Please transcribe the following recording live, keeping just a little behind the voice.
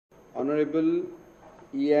Honorable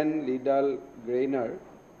Ian Liddell Grainer,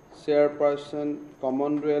 Chairperson,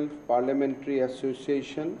 Commonwealth Parliamentary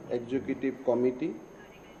Association Executive Committee,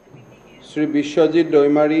 Sri Bishwajit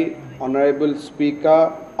Doimari, Honorable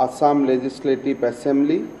Speaker, Assam Legislative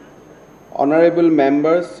Assembly, Honorable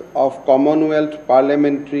Members of Commonwealth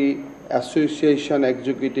Parliamentary Association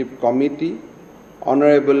Executive Committee,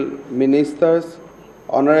 Honorable Ministers,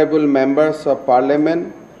 Honorable Members of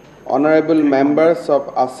Parliament, Honorable Members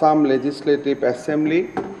of Assam Legislative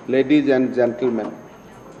Assembly, ladies and gentlemen.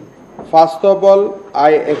 First of all,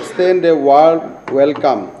 I extend a warm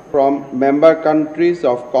welcome from member countries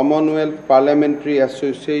of Commonwealth Parliamentary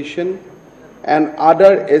Association and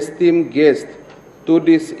other esteemed guests to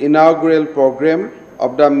this inaugural program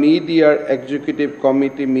of the Mid-Year Executive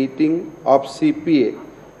Committee meeting of CPA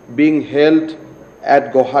being held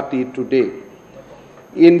at Guwahati today.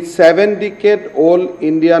 In 7-decade-old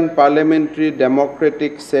Indian parliamentary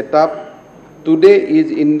democratic setup, today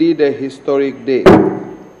is indeed a historic day.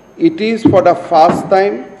 It is for the first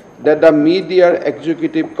time that the Mid-Year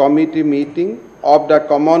Executive Committee meeting of the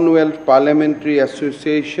Commonwealth Parliamentary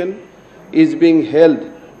Association is being held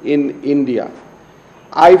in India.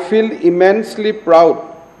 I feel immensely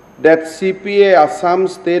proud that CPA Assam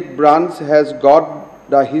State Branch has got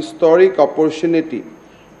the historic opportunity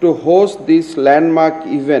to host this landmark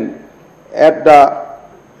event at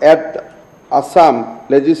Assam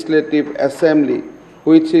Legislative Assembly,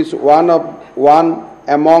 which is one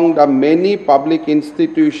among the many public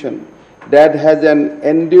institutions that has an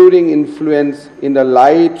enduring influence in the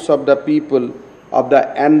lives of the people of the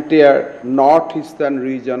entire northeastern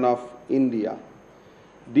region of India.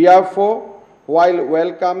 Therefore, while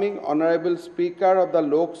welcoming Honorable Speaker of the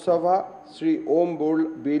Lok Sabha, Sri Om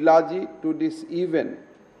Birlaji, to this event,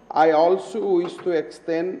 I also wish to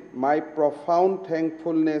extend my profound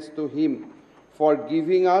thankfulness to him for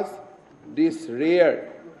giving us this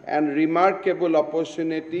rare and remarkable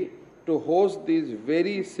opportunity to host this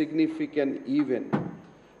very significant event.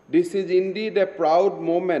 This is indeed a proud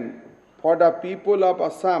moment for the people of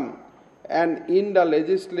Assam, and in the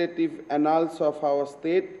legislative annals of our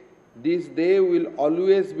state, this day will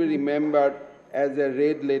always be remembered as a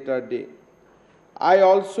red letter day. I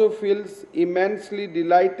also feel immensely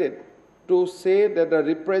delighted to say that a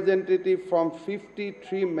representative from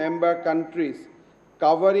 53 member countries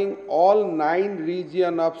covering all 9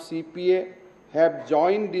 regions of CPA have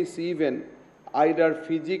joined this event either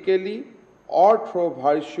physically or through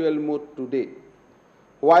virtual mode today,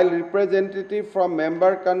 while representatives from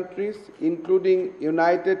member countries including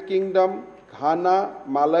United Kingdom, Ghana,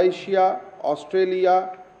 Malaysia,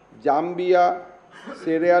 Australia, Zambia,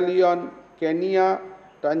 Sierra Leone, Kenya,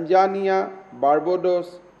 Tanzania,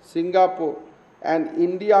 Barbados, Singapore, and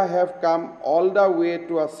India have come all the way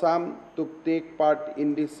to Assam to take part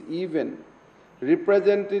in this event.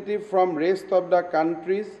 Representatives from rest of the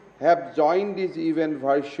countries have joined this event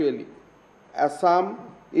virtually. Assam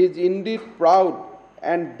is indeed proud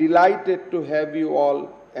and delighted to have you all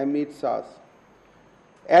amidst us.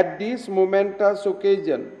 At this momentous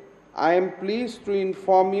occasion, I am pleased to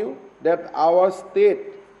inform you that our state,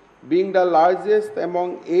 being the largest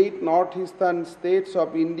among 8 northeastern states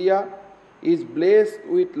of India, is blessed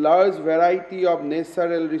with large variety of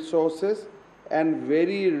natural resources and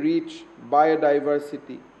very rich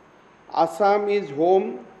biodiversity. Assam is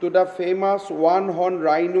home to the famous one-horned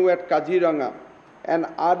rhino at Kaziranga and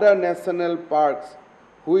other national parks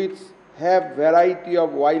which have variety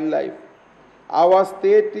of wildlife. Our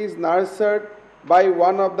state is nurtured by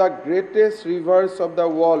one of the greatest rivers of the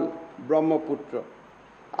world, Brahmaputra.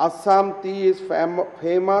 Assam tea is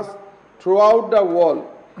famous throughout the world,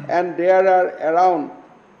 and there are around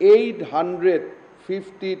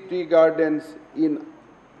 850 tea gardens in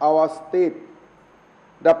our state.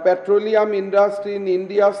 The petroleum industry in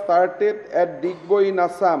India started at Digboi in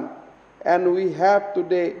Assam, and we have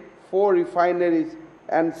today 4 refineries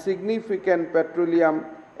and significant petroleum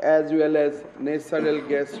as well as natural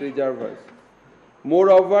gas reservoirs.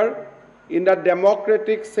 Moreover, in the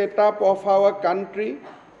democratic setup of our country,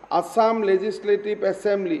 Assam Legislative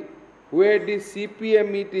Assembly, where the CPA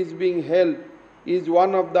meet is being held, is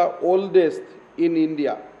one of the oldest in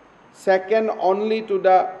India, second only to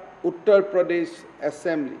the Uttar Pradesh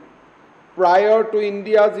Assembly. Prior to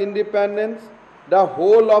India's independence, the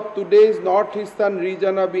whole of today's northeastern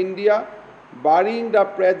region of India, barring the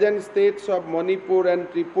present states of Manipur and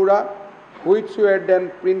Tripura, which were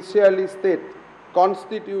then princely states,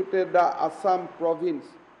 constituted the Assam province,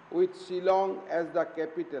 with Shillong as the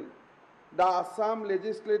capital. The Assam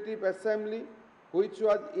Legislative Assembly, which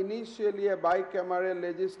was initially a bicameral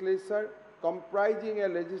legislature comprising a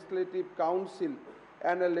legislative council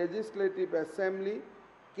and a Legislative Assembly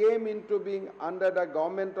came into being under the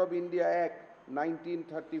Government of India Act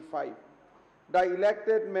 1935. The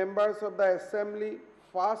elected members of the Assembly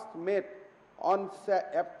first met on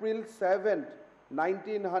April 7,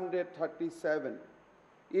 1937.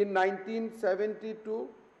 In 1972,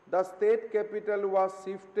 the state capital was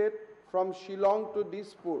shifted from Shillong to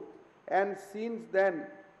Dispur, and since then,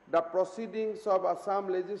 the proceedings of Assam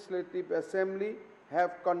Legislative Assembly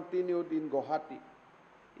have continued in Guwahati.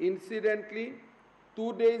 Incidentally,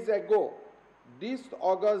 2 days ago, this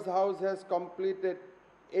August House has completed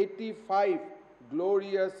 85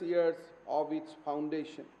 glorious years of its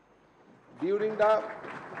foundation. During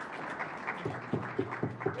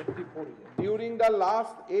the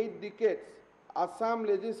last 8 decades, Assam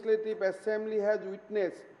Legislative Assembly has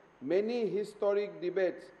witnessed many historic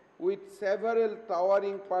debates with several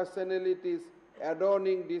towering personalities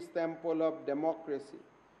adorning this temple of democracy.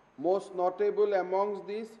 Most notable amongst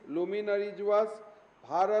these luminaries was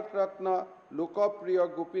Bharat Ratna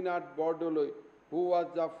Lokapriya Gopinath Bordoloi, who was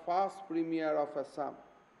the first Premier of Assam.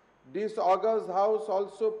 This august house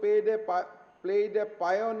also played a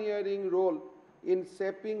pioneering role in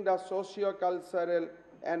shaping the socio-cultural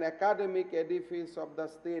and academic edifice of the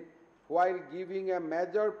state while giving a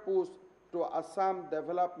major push to Assam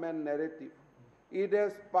development narrative. It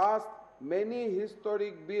has passed many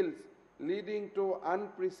historic bills leading to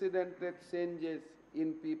unprecedented changes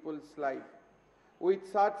in people's life. With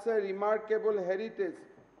such a remarkable heritage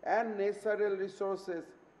and natural resources,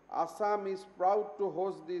 Assam is proud to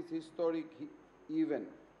host this historic event.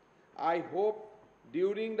 I hope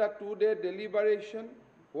during the two-day deliberation,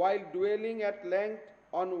 while dwelling at length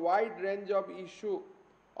on wide range of issues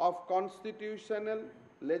of constitutional,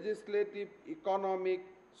 legislative, economic,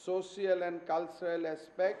 social and cultural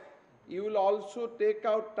aspect, you will also take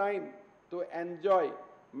out time to enjoy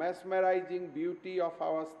mesmerizing beauty of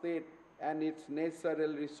our state and its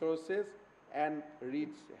natural resources and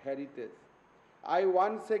rich heritage. I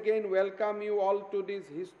once again welcome you all to this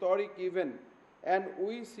historic event and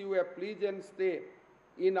wish you a pleasant stay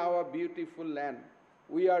in our beautiful land.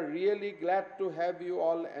 We are really glad to have you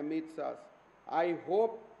all amidst us. I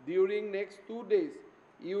hope during next 2 days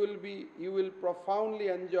you will profoundly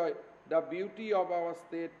enjoy the beauty of our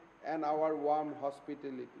state and our warm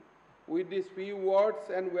hospitality. With these few words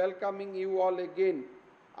and welcoming you all again,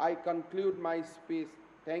 I conclude my speech.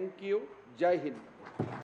 Thank you. Jai Hind.